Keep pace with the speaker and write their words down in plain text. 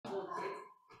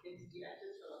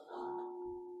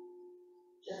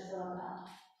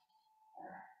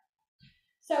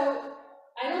So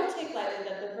I don't take lightly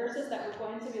that the verses that we're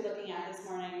going to be looking at this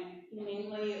morning,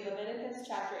 namely Leviticus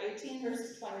chapter 18,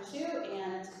 verse 22,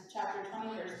 and chapter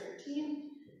 20, verse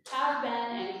 13, have been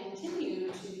and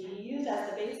continue to be used as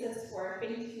the basis for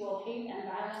faith-fueled hate and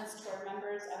violence toward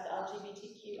members of the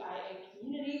LGBTQIA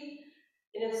community.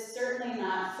 It is certainly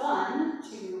not fun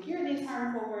to hear these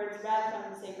harmful words read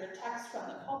from the sacred text from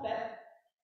the pulpit,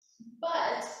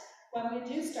 but when we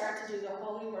do start to do the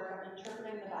holy work of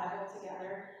interpreting the Bible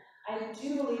together, I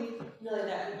do believe really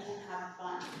that we can have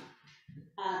fun.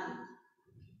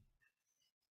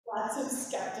 Lots of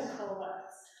skeptical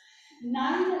looks.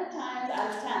 9 times out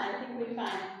of 10, I think we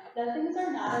find that things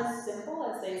are not as simple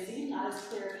as they seem, not as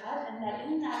clear cut, and that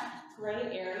in that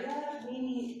gray area, we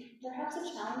need perhaps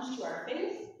a challenge to our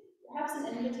faith, perhaps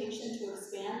an invitation to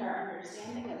expand our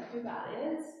understanding of who God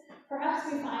is.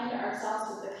 Perhaps we find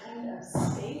ourselves with the kind of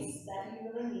space that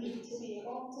you really need to be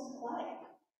able to play.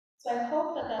 So I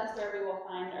hope that that's where we will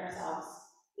find ourselves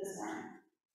this morning.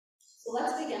 So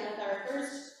let's begin with our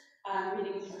first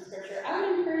readings from Scripture. I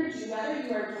would encourage you, whether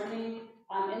you are joining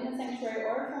in the sanctuary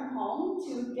or from home,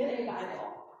 to get a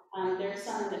Bible. There's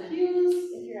some in the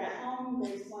pews. If you're at home,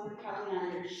 there's one probably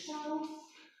on your shelf.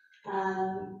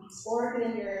 Or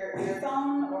get in your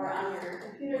phone or on your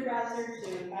computer browser to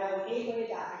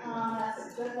BibleGateway.com.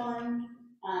 That's a good one.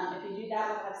 If you do that,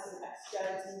 we'll have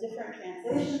some different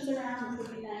translations around, which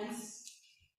would be nice.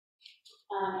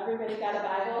 Everybody got a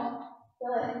Bible?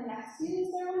 Bill, I think next to you,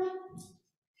 is there one?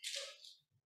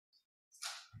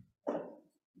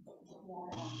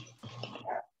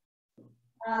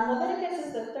 Leviticus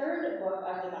is the third book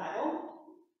of the Bible,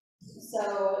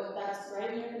 so that's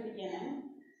right near the beginning.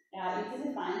 Easy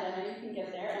to find, I know you can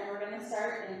get there, and we're going to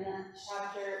start in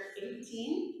chapter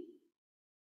 18.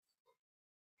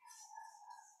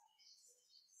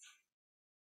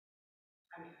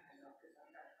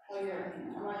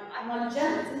 Oh, I'm like,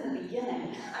 Jen, it's in the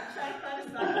beginning. I'm trying to find a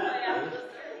spot right after the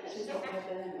She's third. okay with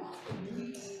it.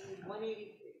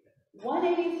 183.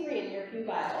 183 in your Pew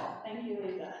Bible. Thank you,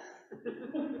 Lisa.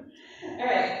 All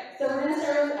right, so we're going to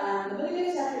start with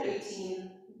Leviticus chapter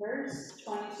 18, verse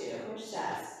 22, which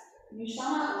says, "You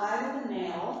shall not lie with a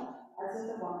male as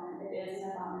with a woman. It is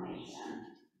an abomination."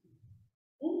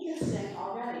 Interesting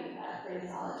already, that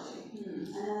phraseology.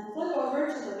 And then flip over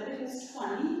to Leviticus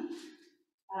 20,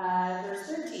 verse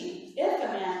 13. "If a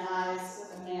man lies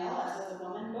with a male as with a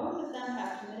woman, both of them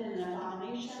have committed an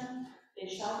abomination. They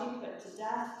shall be put to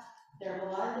death. Their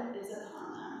blood is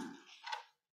upon them."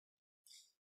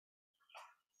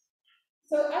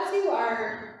 So as you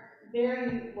are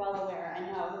very well aware, I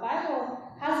know, the Bible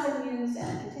has been used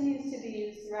and continues to be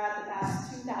used throughout the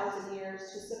past 2,000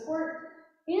 years to support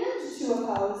and to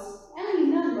oppose any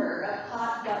number of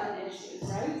hot-button issues,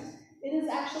 right? It is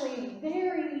actually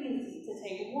very easy to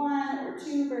take 1 or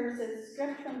 2 verses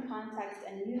stripped from context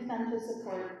and use them to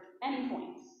support any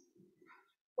point.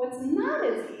 What's not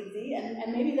as easy,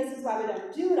 and maybe this is why we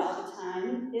don't do it all the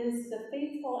time, is the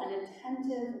faithful and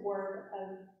attentive work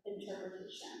of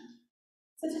interpretation.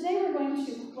 So today we're going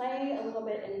to play a little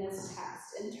bit in this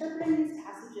text, interpreting these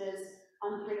passages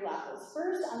on 3 levels.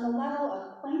 First, on the level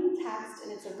of plain text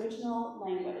in its original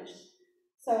language.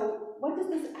 So what does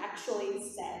this actually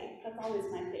say? That's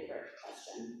always my favorite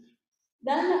question.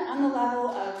 Then on the level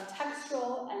of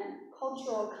textual and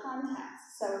cultural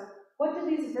context. So what do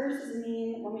these verses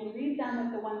mean when we read them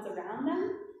with the ones around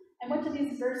them? And what do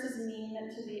these verses mean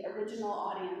to the original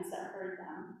audience that heard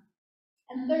them?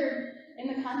 And third, in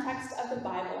the context of the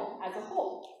Bible as a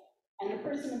whole, and the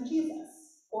person of Jesus.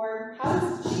 Or how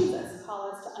does Jesus call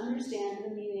us to understand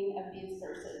the meaning of these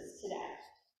verses today?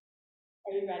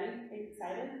 Are you ready? Are you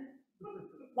excited?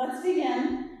 Let's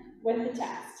begin with the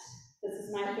text. This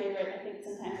is my favorite. I think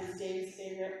sometimes it's Dave's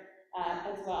favorite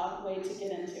as well, way to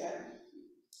get into it.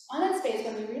 On its face,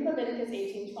 when we read Leviticus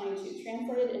 18:22,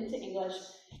 translated into English,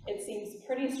 it seems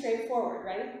pretty straightforward,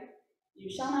 right? You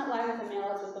shall not lie with a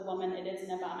male as with a woman, it is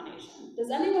an abomination. Does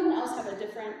anyone else have a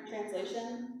different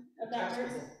translation of that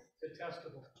verse?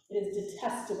 Detestable. It is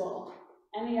detestable.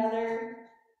 Any other?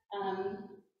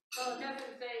 Well, it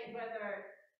doesn't say whether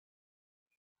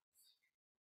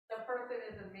the person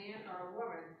is a man or a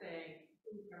woman, saying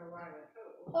who's going to lie with who.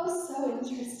 Oh, so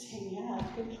interesting. Yeah,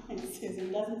 good point, Susan.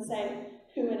 It doesn't say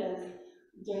who it is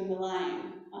doing the lying.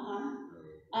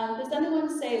 Does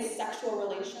anyone say sexual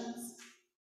relations?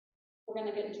 We're going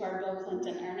to get into our Bill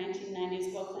Clinton, our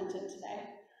 1990s Bill Clinton today.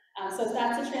 So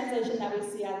that's a translation that we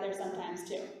see out there sometimes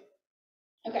too.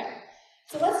 Okay,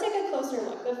 so let's take a closer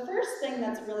look. The first thing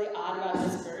that's really odd about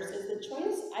this verse is the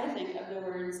choice, I think, of the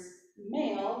words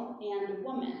male and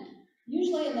woman.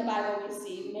 Usually in the Bible we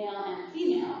see male and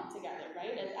female together,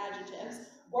 right, as adjectives,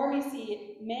 or we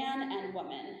see man and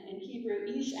woman, in Hebrew,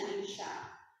 ish and isha.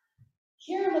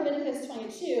 Here in Leviticus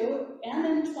 22 and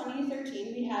in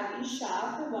 2013, we have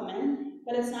isha for woman,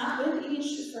 but it's not with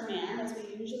ish for man, as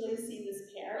we usually see this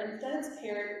pair. Instead, it's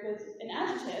paired with an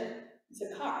adjective,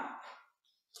 zakar.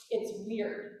 It's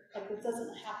weird, like this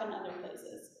doesn't happen other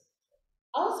places.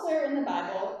 Elsewhere in the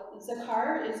Bible,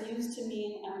 zakar is used to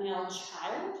mean a male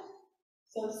child.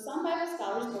 So some Bible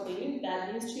scholars believe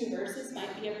that these two verses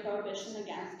might be a prohibition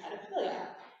against pedophilia.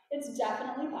 It's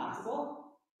definitely possible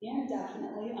and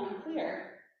definitely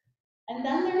unclear. And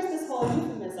then there's this whole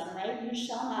euphemism, right? You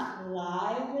shall not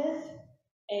lie with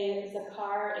a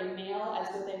zakar, a male,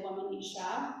 as with a woman,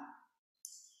 isha.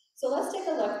 So let's take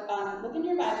a look. Look in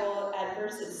your Bible at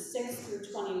verses 6 through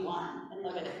 21 in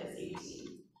Leviticus 18.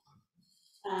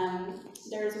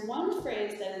 There's one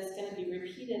phrase that is going to be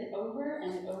repeated over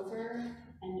and over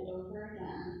and over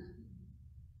again.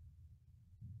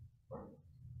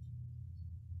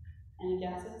 Any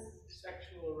guesses?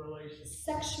 Sexual relations.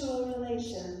 Sexual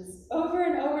relations. Over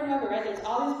and over and over, right? There's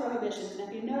all these prohibitions, and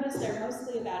if you notice, they're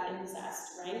mostly about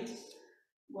incest, right?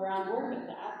 We're on board with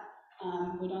that.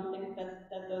 We don't think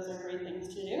that those are great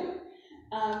things to do.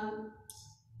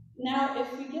 Now,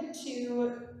 if we get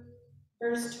to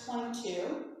verse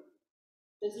 22,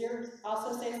 does yours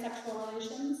also say sexual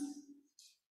relations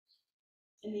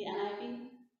in the NIV?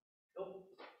 Nope.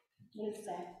 What does it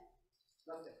say?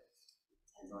 Nothing.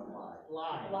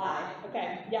 Lie. Lie.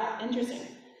 Okay, yeah, interesting.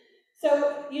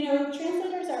 So,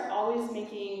 translators are always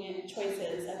making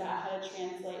choices about how to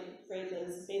translate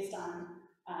phrases based on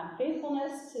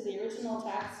faithfulness to the original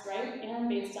text, right? And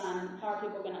based on how are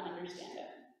people going to understand it.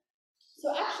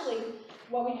 So actually,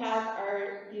 what we have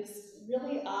are these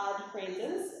really odd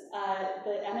phrases.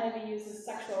 The NIV uses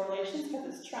sexual relations because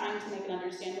it's trying to make it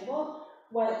understandable.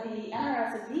 What the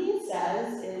NRSV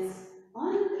says is,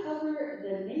 uncover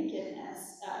the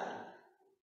nakedness of.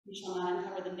 You shall not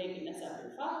uncover the nakedness of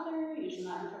your father. You shall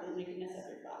not uncover the nakedness of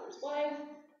your father's wife.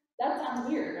 That sounds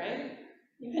weird, right?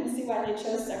 You can see why they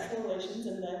chose sexual relations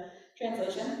in the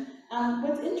translation.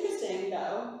 What's interesting,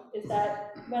 though, is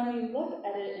that when we look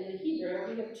at it in the Hebrew,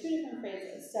 we have two different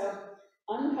phrases. So,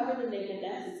 uncover the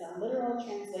nakedness is a literal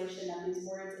translation of these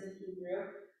words in Hebrew.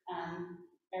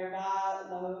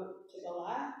 Erva lo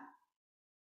tigolah,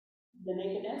 the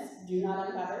nakedness, do not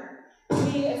uncover.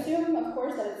 We assume, of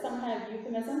course, that it's some kind of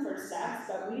euphemism for sex,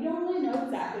 but we don't really know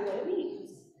exactly what it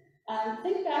means.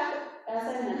 Think back, as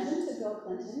I mentioned, to Bill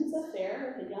Clinton's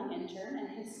affair with a young intern and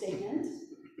his statement,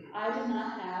 I did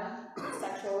not have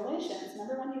sexual relations.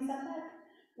 Remember when he said that?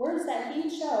 Words that he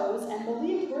chose and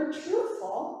believed were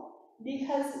truthful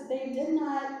because they did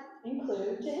not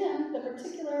include to him the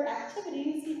particular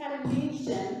activities he had engaged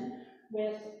in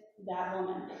with that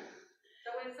woman.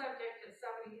 So it's subject to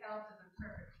somebody else's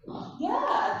interpretation.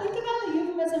 Yeah, think about the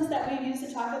euphemisms that we use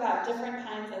to talk about different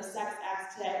kinds of sex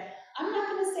acts today. I'm not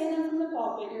going to say them from the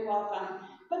pulpit, you're welcome.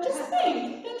 But just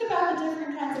think about the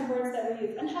different kinds of words that we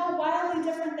use and how wildly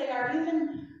different they are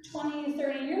even 20,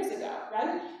 30 years ago,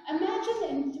 right? Imagine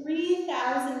in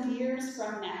 3,000 years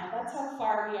from now, that's how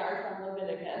far we are from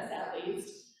Leviticus at least.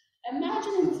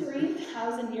 Imagine in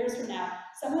 3,000 years from now,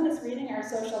 someone is reading our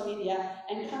social media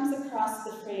and comes across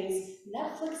the phrase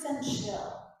Netflix and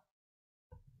chill.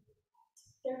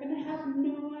 They're going to have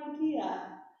no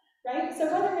idea, right? So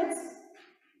whatever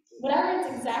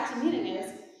its exact meaning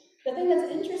is, the thing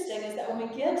that's interesting is that when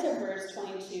we get to verse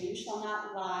 22, you shall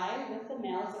not lie with the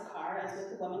male zakar as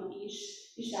with the woman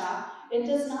isha, it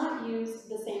does not use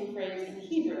the same phrase in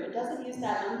Hebrew. It doesn't use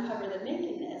that uncover the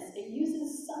nakedness. It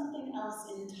uses something else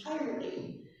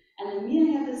entirely. And the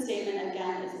meaning of the statement,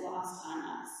 again, is lost on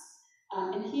us.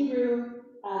 In Hebrew,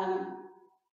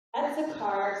 at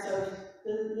zakar, so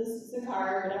this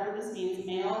zakar, whatever this means,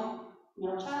 male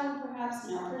child perhaps,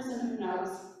 male person, who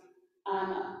knows.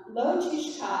 Lo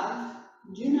tishkav,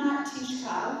 do not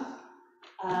tishkav,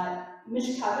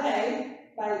 mishkaveh,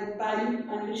 by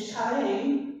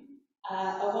mishkaveh,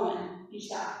 a woman,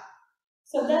 isha.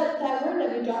 So that word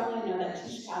that we don't really know, that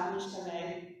tishkav,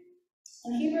 mishkaveh,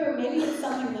 in Hebrew, maybe it's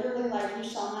something literally like, you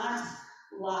shall not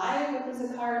lie with a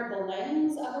zakar, the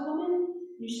legs of a woman.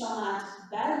 You shall not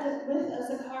bed with a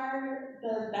zakar,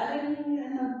 the bedding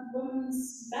in the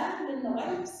woman's bed, in the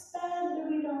wife's bed.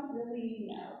 We don't really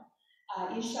know.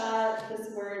 Isha,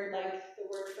 this word, like the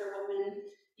word for woman,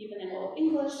 even in Old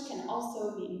English, can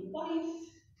also mean wife.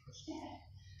 Yeah.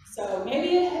 So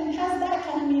maybe it has that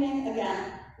kind of meaning,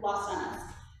 again, lost on us.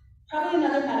 Probably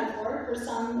another metaphor for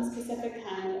some specific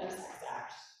kind of sex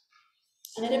act.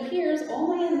 And it appears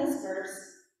only in this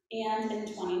verse and in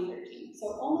 2013.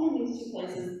 So only in these two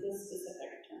places, this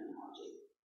specific terminology.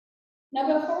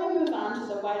 Now, before we move on to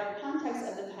the wider context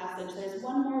of the passage, there's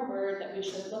one more word that we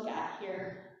should look at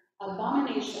here.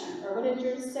 Abomination, or what did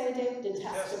yours say, Dave?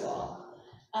 Detestable.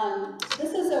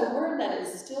 This is a word that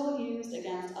is still used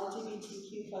against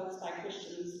LGBTQ folks by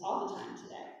Christians all the time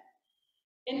today.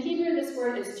 In Hebrew, this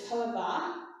word is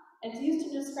toavah. It's used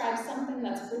to describe something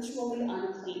that's ritually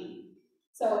unclean.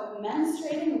 So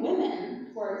menstruating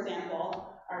women, for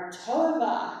example, are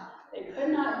toavah. They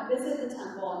could not visit the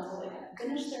temple until they had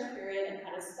finished their period and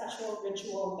had a special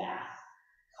ritual bath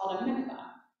called a mikvah.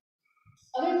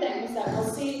 Other things that we'll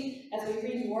see as we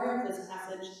read more of this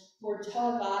passage were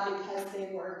toavah because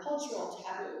they were cultural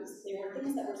taboos. They were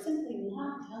things that were simply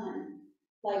not done,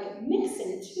 like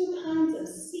mixing two kinds of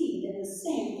seed in the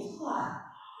same pot,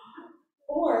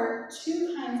 or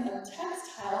two kinds of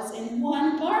textiles in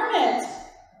one garment.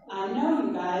 I know,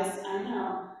 you guys, I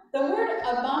know. The word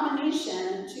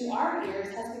abomination to our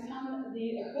ears has become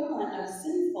the equivalent of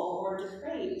sinful or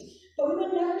depraved, but we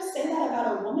would never say that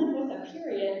about a woman with a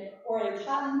period or a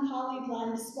cotton poly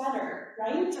blend sweater,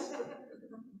 right?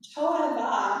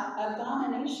 Toavah,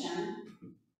 abomination,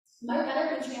 might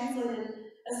better be translated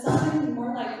as something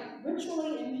more like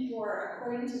ritually impure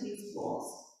according to these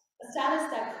rules, a status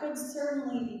that could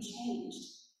certainly be changed.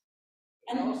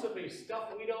 It can also be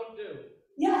stuff we don't do.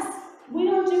 Yes, we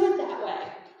don't do it that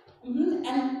way.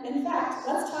 And in fact,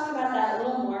 let's talk about that a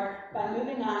little more by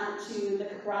moving on to the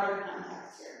broader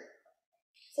context here.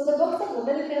 So the books of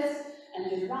Leviticus and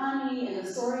Deuteronomy and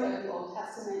the story of the Old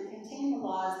Testament contain the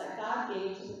laws that God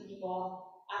gave to the people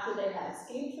after they had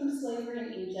escaped from slavery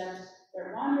in Egypt.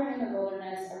 They're wandering in the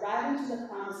wilderness, arriving to the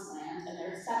promised land, and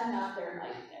they're setting up their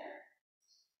life there.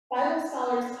 Bible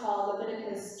scholars call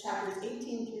Leviticus chapters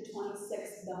 18 through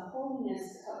 26 the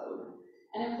Holiness Code.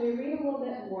 And if we read a little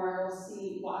bit more, we'll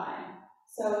see why.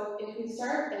 So if we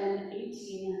start in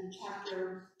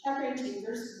chapter 18,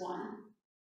 verse 1,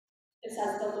 it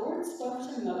says, "The Lord spoke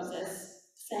to Moses,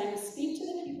 saying, Speak to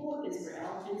the people of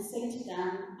Israel, and say to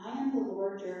them, I am the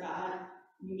Lord your God.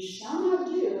 You shall not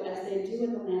do as they do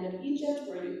in the land of Egypt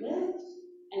where you lived,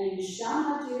 and you shall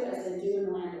not do as they do in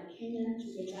the land of Canaan to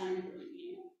which I am bringing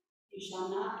you. You shall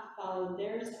not follow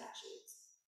their statutes.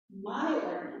 My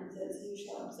ordinances you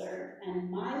shall observe, and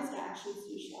my statutes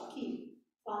you shall keep,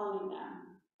 following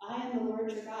them. I am the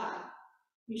Lord your God.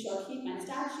 You shall keep my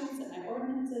statutes and my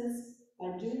ordinances.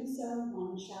 By doing so,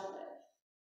 one shall live.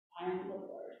 I am the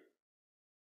Lord."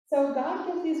 So God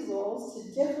gives these rules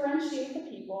to differentiate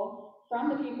the people from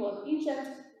the people of Egypt,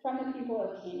 from the people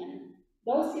of Canaan.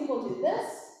 Those people do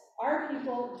this, our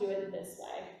people do it this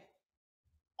way.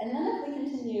 And then if we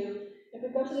continue, if we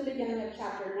go to the beginning of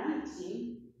chapter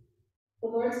 19, the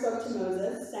Lord spoke to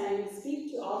Moses, saying,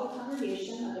 "Speak to all the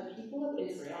congregation of the people of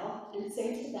Israel, and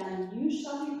say to them, You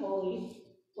shall be holy,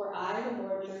 for I, the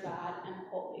Lord your God, am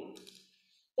holy."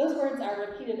 Those words are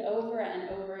repeated over and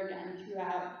over again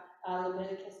throughout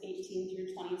Leviticus 18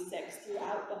 through 26,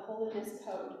 throughout the Holiness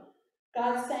Code.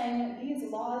 God's saying,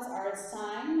 these laws are a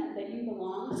sign that you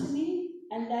belong to me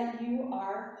and that you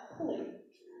are holy.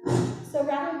 So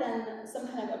rather than some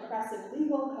kind of oppressive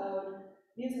legal code,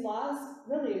 these laws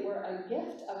really were a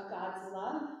gift of God's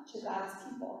love to God's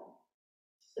people.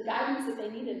 The guidance that they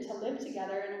needed to live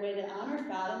together in a way that honored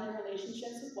God in their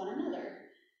relationships with one another,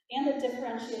 and that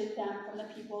differentiated them from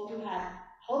the people who had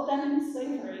held them in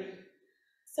slavery.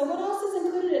 So what else is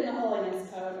included in the Holiness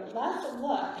Code? Let's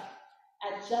look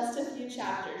at just a few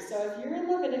chapters. So if you're in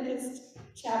Leviticus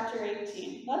chapter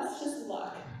 18, let's just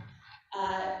look.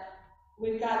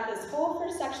 We've got this whole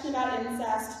first section about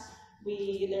incest.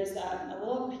 There's a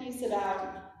little piece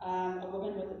about a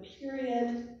woman with a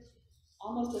period,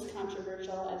 almost as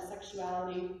controversial as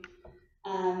sexuality.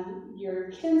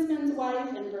 Your kinsman's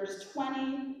wife in verse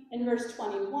 20. In verse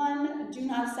 21, do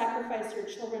not sacrifice your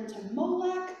children to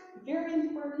Molech. Very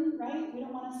important, right? We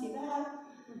don't want to see that.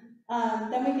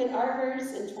 Then we get our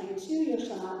verse in 22, you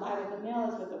shall not lie with a male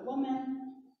as with a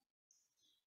woman.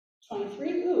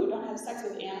 23, don't have sex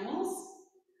with animals.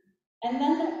 And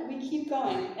then we keep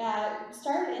going.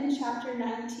 Start in chapter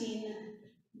 19,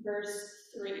 verse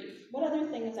 3. What other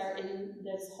things are in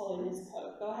this Holiness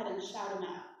Code? Go ahead and shout them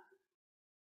out.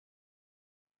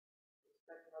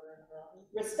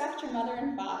 Respect your mother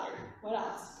and father. What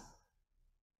else?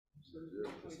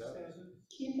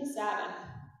 Keep the Sabbath.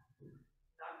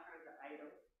 Not turn to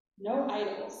idols. No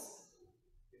idols.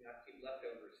 Do not keep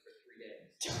leftovers for 3 days.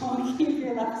 Don't keep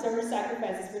your leftover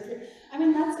sacrifices for 3 days. I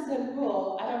mean, that's a good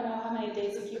rule. I don't know how many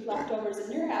days you keep leftovers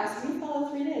in your house. We follow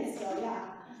 3 days, so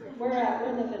yeah. We're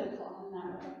Levitical in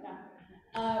that way.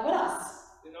 Yeah. What else?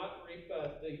 Do not reap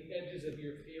the edges of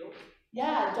your field.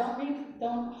 Yeah,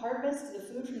 don't harvest the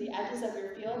food from the edges of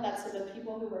your field. That's so the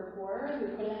people who were poor,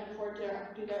 who couldn't afford to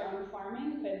do their own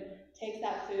farming, could take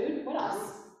that food. What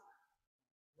else?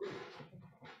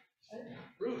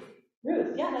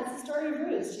 Ruth, yeah, that's the story of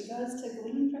Ruth. She goes to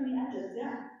glean from the edges,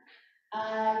 yeah.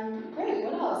 Great,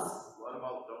 what else? What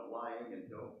about don't lying and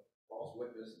don't false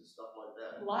witness and stuff like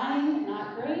that? Lying,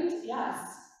 not great, yes.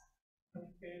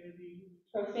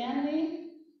 Profanity.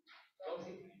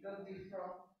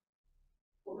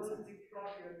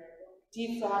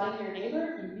 Defrauding your neighbor.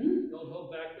 Mm-hmm. Don't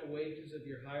hold back the wages of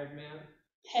your hired man.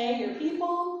 Pay your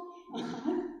people. We're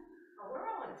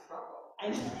all in trouble. I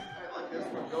like this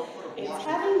one. Don't put a It's block.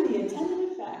 having the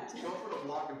intended effect. Don't put a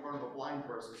block in front of a blind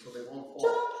person so they won't fall.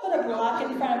 Don't put a block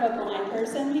in front of a blind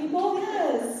person, people.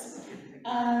 Yes.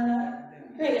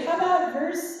 Great. How about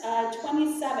verse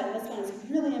 27? This one is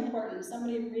really important.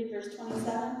 Somebody read verse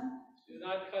 27. Do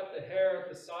not cut the hair at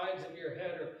the sides of your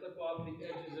head or clip off the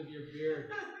edges of your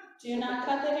beard. Do not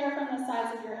cut the hair from the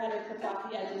sides of your head or clip off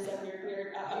the edges of your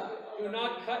beard. Do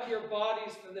not cut your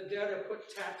bodies for the dead or put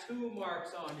tattoo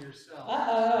marks on yourself.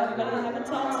 Anybody have a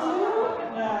tattoo?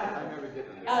 I never did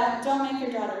it. Don't make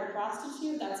your daughter a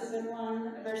prostitute. That's a good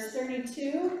one. Verse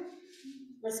 32,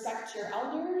 respect your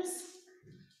elders.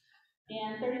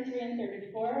 And 33 and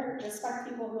 34, respect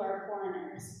people who are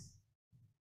foreigners.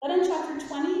 But in chapter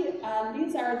 20,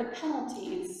 these are the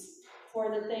penalties for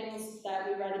the things that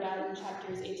we read about in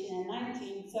chapters 18 and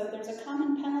 19. So there's a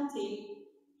common penalty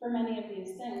for many of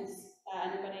these things.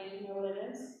 Anybody know what it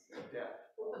is?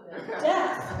 Death.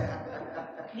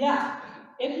 Death. Yeah.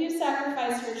 If you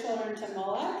sacrifice your children to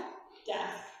Molech,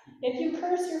 death. If you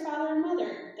curse your father and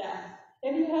mother, death.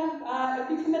 If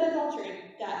you commit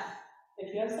adultery, death.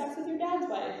 If you have sex with your dad's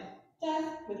wife,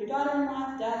 death. With your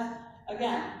daughter-in-law, death.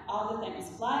 Again, all the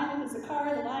things. Lying with a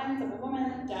car, the lyings of a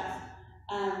woman, death.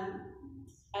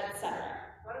 Etc.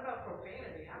 What about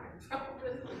profanity? I'm in trouble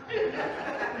with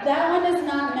that. That one is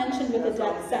not mentioned with a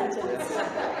death sentence.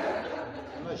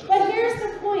 But here's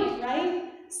the point, right?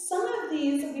 Some of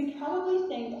these we probably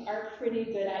think are pretty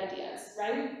good ideas,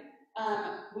 right?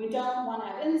 We don't want to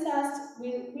have incest.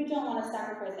 We don't want to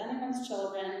sacrifice anyone's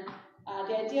children.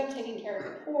 The idea of taking care of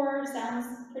the poor sounds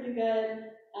pretty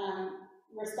good.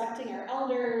 Respecting our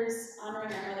elders,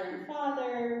 honoring our mother and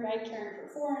father, right? Caring for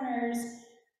foreigners.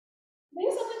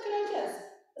 These sound like good ideas.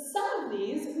 Some of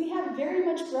these we have very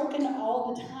much broken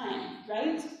all the time,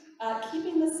 right?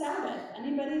 Keeping the Sabbath.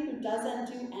 Anybody who doesn't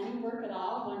do any work at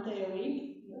all 1 day a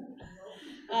week?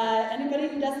 Anybody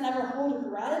who doesn't ever hold a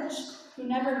grudge? Who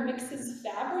never mixes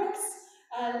fabrics?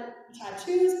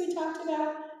 Tattoos we talked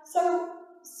about. So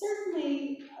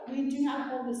certainly we do not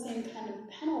hold the same kind of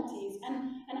penalties.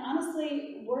 And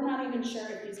honestly, we're not even sure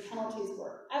if these penalties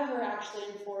were ever actually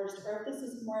enforced or if this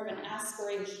is more of an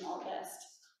aspirational list.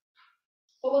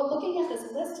 But what looking at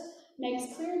this list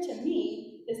makes clear to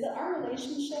me is that our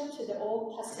relationship to the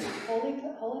Old Testament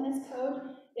holiness code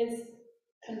is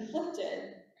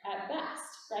conflicted at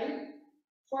best, right?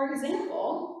 For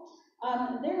example,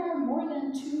 there are more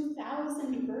than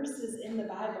 2,000 verses in the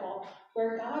Bible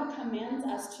where God commands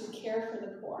us to care for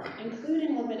the poor,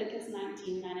 including Leviticus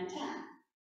 19, 9, and 10.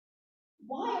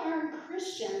 Why aren't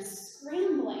Christians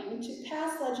scrambling to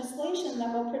pass legislation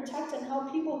that will protect and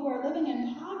help people who are living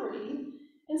in poverty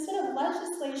instead of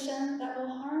legislation that will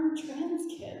harm trans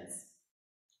kids?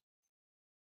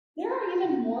 There are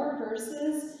even more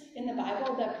verses in the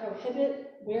Bible that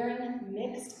prohibit wearing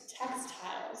mixed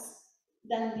textiles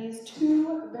than these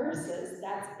 2 verses,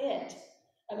 that's it,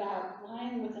 about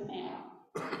lying with a male.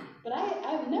 But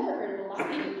I've never heard of a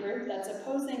lobbying group that's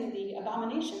opposing the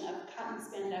abomination of cotton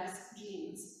spandex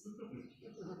jeans.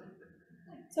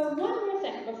 So one more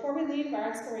thing, before we leave our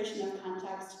exploration of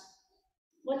context,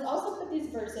 let's also put these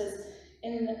verses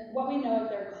in what we know of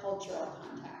their cultural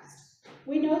context.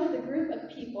 We know that the group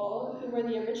of people who were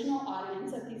the original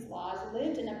audience of these laws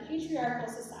lived in a patriarchal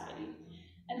society.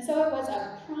 And so it was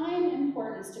of prime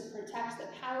importance to protect the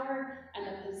power and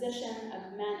the position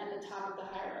of men at the top of the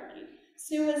hierarchy.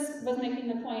 Sue was making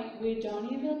the point, we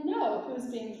don't even know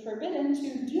who's being forbidden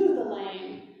to do the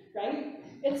laying, right?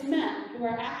 It's men who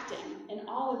are acting in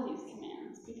all of these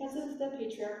commands because of the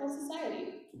patriarchal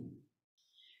society.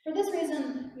 For this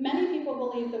reason, many people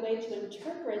believe the way to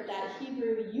interpret that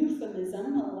Hebrew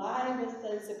euphemism, a lie with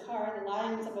the zakar, the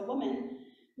lyings of a woman,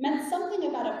 meant something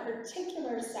about a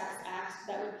particular sex act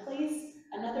that would place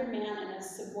another man in a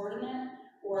subordinate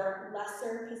or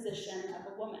lesser position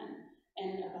of a woman.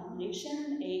 An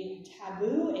abomination, a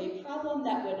taboo, a problem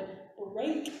that would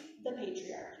break the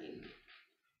patriarchy.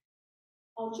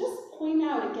 I'll just point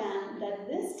out again that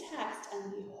this text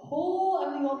and the whole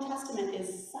of the Old Testament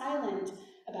is silent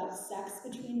about sex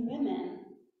between women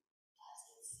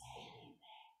doesn't say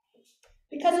anything,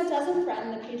 because it doesn't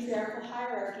threaten the patriarchal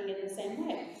hierarchy in the same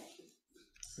way.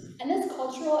 And this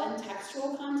cultural and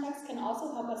textual context can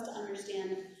also help us to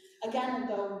understand, again,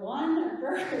 the one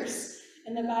verse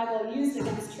in the Bible used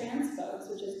against trans folks,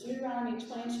 which is Deuteronomy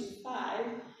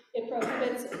 22:5. It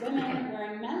prohibits women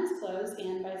wearing men's clothes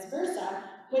and vice versa,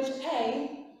 which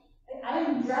I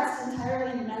am dressed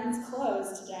entirely in men's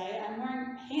clothes today. I'm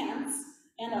wearing pants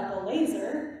and a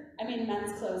blazer. I mean,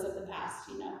 men's clothes of the past,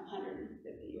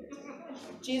 150 years.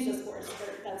 Jesus wore a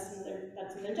skirt, that's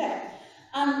another day.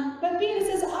 But B,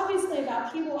 this is obviously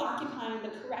about people occupying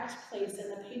the correct place in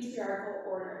the patriarchal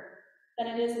order than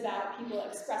it is about people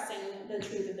expressing the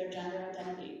truth of their gender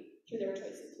identity through their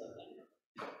choice of clothing.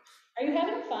 Are you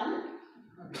having fun?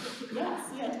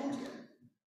 Yes, I told you.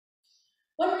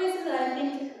 One reason that I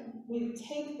think we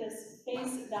take this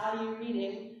face value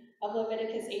reading of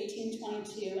Leviticus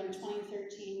 18:22 and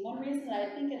 20:13, one reason that I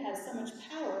think it has so much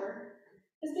power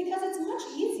is because it's much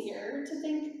easier to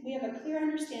think we have a clear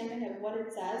understanding of what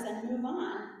it says and move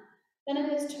on than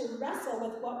it is to wrestle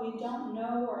with what we don't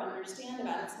know or understand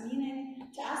about its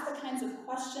meaning, to ask the kinds of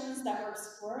questions that we're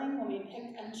exploring when we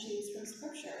pick and choose from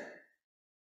Scripture.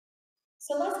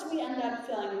 So lest we end up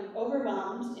feeling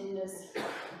overwhelmed in this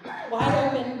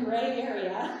wide open gray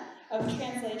area of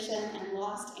translation and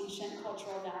lost ancient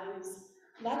cultural values,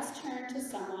 let's turn to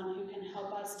someone who can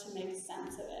help us to make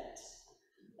sense of it.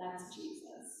 That's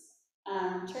Jesus.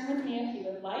 Turn with me, if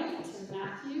you would like, to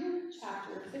Matthew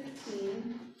chapter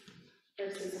 15,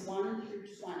 verses 1 through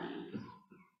 20.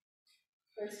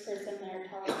 First person there,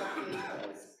 tell us what page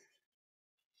it is.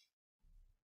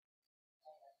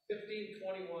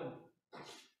 1521.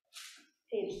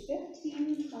 Page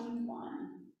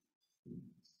 1521.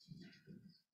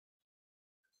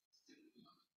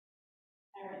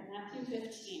 All right, Matthew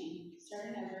 15,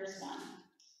 starting at verse 1.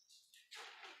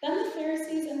 Then the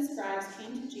Pharisees and scribes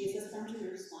came to Jesus from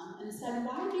Jerusalem and said,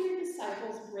 "Why do your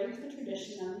disciples break the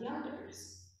tradition of the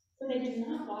elders? For they do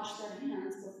not wash their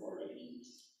hands before they eat."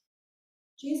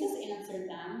 Jesus answered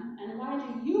them, "And why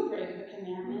do you break the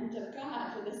commandment of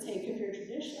God for the sake of your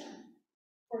tradition?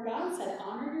 For God said,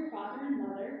 'Honor your father and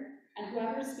mother,' and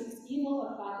whoever speaks evil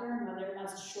of father or mother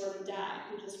must surely die."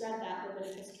 We just read that,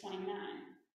 Leviticus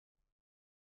 29.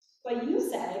 But you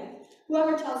say,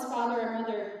 "Whoever tells father or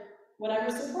mother,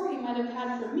 'Whatever support you might have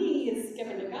had for me is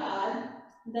given to God,'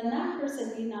 then that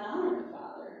person need not honor the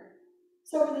Father.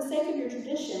 So for the sake of your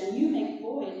tradition, you make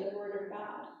void the word of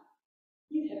God.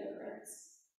 You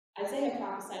hypocrites. Isaiah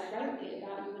prophesied rightly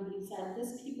about you when he said,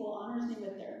 'This people honors me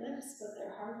with their lips, but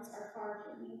their hearts are far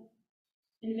from me.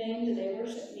 In vain do they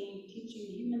worship me,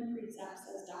 teaching human precepts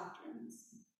as doctrines.'"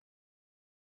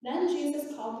 Then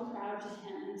Jesus called the crowd to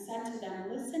him and said to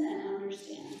them, "Listen and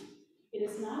understand. It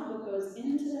is not what goes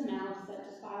into the mouth that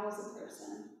defiles a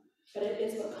person, but it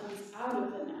is what comes out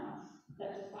of the mouth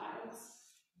that defiles."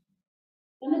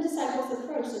 Then the disciples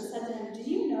approached and said to him, "Do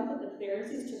you know that the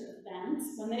Pharisees took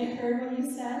offense when they heard what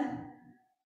you said?"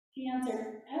 He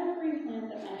answered, "Every plant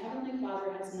that my heavenly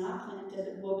Father has not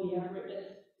planted will be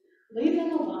uprooted. Leave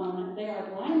them alone. They are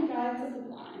blind guides of the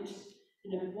blind.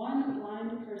 And if one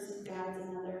blind person guides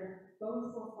another,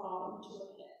 both will fall into a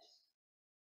pit."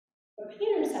 But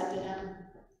Peter said to him,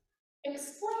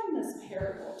 "Explain this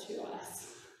parable to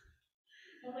us."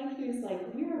 I like he was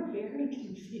like, "We are very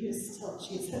confused still,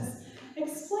 Jesus.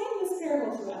 Explain this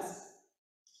parable to us."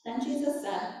 Then Jesus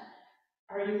said,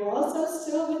 "Are you also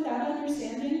still without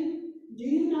understanding? Do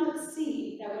you not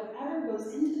see that whatever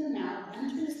goes into the mouth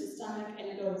enters the stomach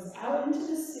and goes out into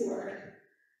the sewer?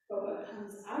 But what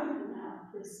comes out of the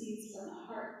mouth proceeds from the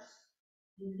heart.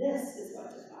 And this is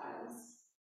what defiles.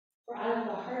 For out of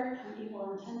the heart come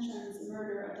evil intentions,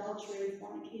 murder, adultery,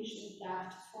 fornication,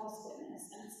 theft, false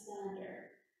witness, and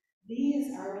slander.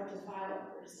 These are what defile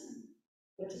a person.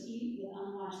 But to eat with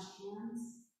unwashed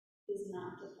hands is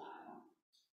not defile."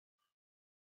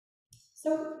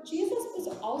 So Jesus was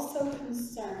also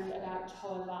concerned about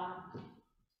tohava,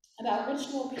 about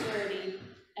ritual purity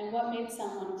and what made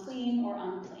someone clean or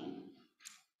unclean.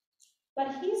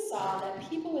 But he saw that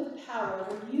people with power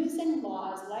were using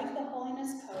laws like the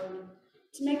Holiness Code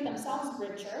to make themselves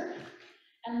richer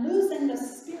and losing the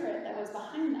spirit that was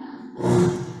behind them.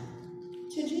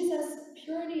 To Jesus,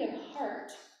 purity of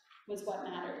heart was what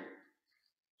mattered.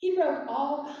 He broke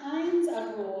all kinds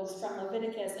of rules from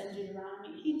Leviticus and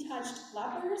Deuteronomy. He touched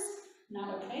lepers,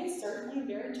 not okay, certainly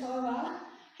very tohava.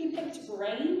 He picked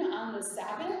grain on the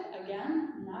Sabbath,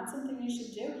 again, not something you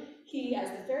should do. He,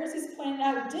 as the Pharisees pointed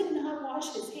out, did not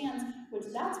wash his hands, which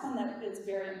that's one that is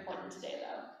very important today,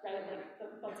 though, right?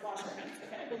 Like, let's wash our hands,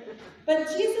 okay? But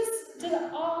Jesus did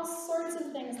all sorts of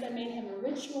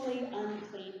ritually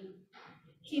unclean.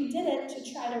 He did it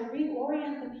to try to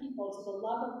reorient the people to the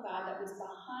love of God that was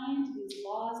behind these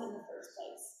laws in the first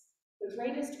place. The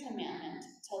greatest commandment,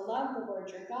 to love the Lord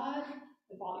your God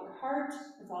with all your heart,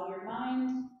 with all your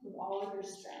mind, with all of your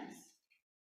strength.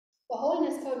 The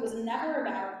Holiness Code was never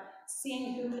about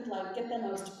seeing who could get the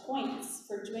most points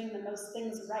for doing the most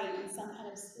things right in some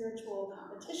kind of spiritual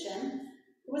competition.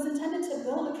 It was intended to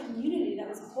build a community that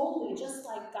was holy, just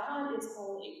like God is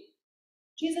holy.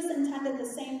 Jesus intended the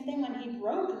same thing when he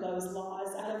broke those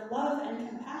laws out of love and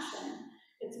compassion.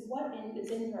 It's what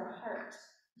is in your heart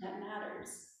that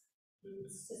matters. He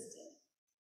insisted.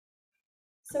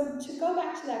 So to go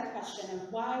back to that question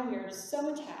of why we are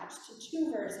so attached to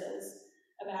two verses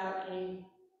about a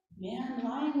man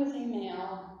lying with a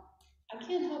male, I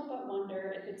can't help but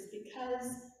wonder if it's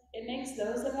because it makes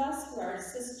those of us who are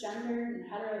cisgendered and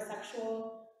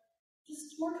heterosexual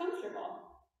just more comfortable.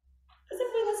 Because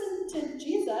if we listen to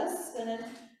Jesus, then it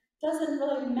doesn't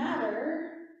really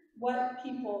matter what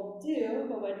people do,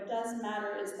 but what does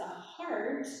matter is the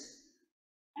heart.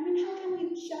 I mean, how can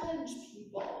we judge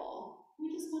people?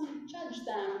 We just want to judge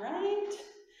them, right?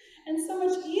 And so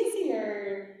much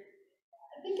easier.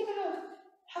 Think about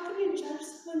how can you judge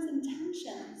someone's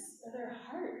intentions or their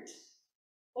heart?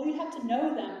 Well, you'd have to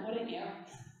know them, wouldn't you?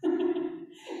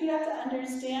 You'd have to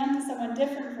understand someone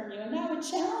different from you, and that would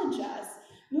challenge us,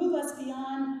 move us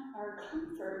beyond our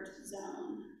comfort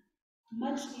zone.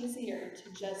 Much easier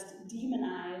to just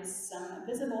demonize some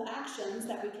visible actions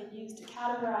that we can use to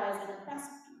categorize and oppress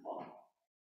people.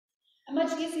 And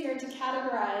much easier to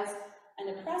categorize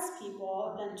and oppress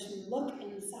people than to look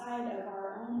inside of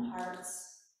our own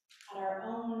hearts at our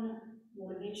own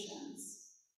motivations.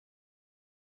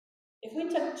 If we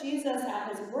took Jesus at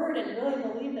his word and really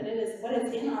believed that it is what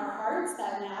is in our hearts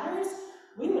that matters,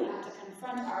 we would have to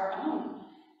confront our own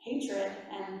hatred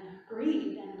and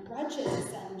greed and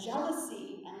grudges and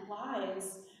jealousy and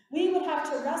lies. We would have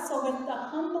to wrestle with the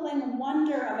humbling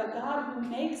wonder of a God who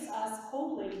makes us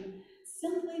holy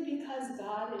simply because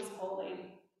God is holy,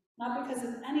 not because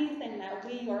of anything that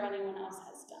we or anyone else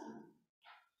has done.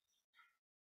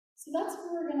 So that's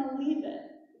where we're going to leave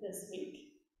it this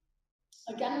week.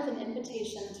 Again, with an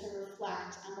invitation to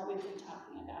reflect on what we've been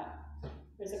talking about.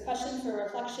 There's a question for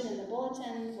reflection in the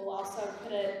bulletin. We'll also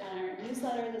put it on our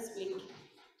newsletter this week.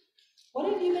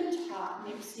 What have you been taught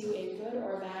makes you a good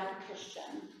or bad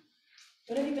Christian?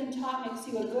 What have you been taught makes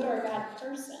you a good or bad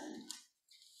person?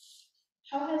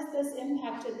 How has this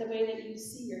impacted the way that you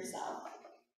see yourself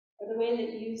or the way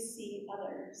that you see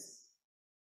others?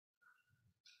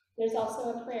 There's also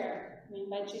a prayer. We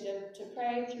invite you to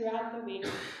pray throughout the week.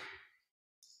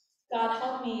 God,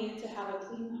 help me to have a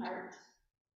clean heart,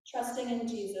 trusting in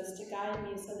Jesus to guide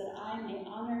me so that I may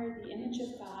honor the image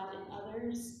of God in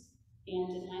others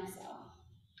and in myself.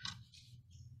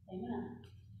 Amen.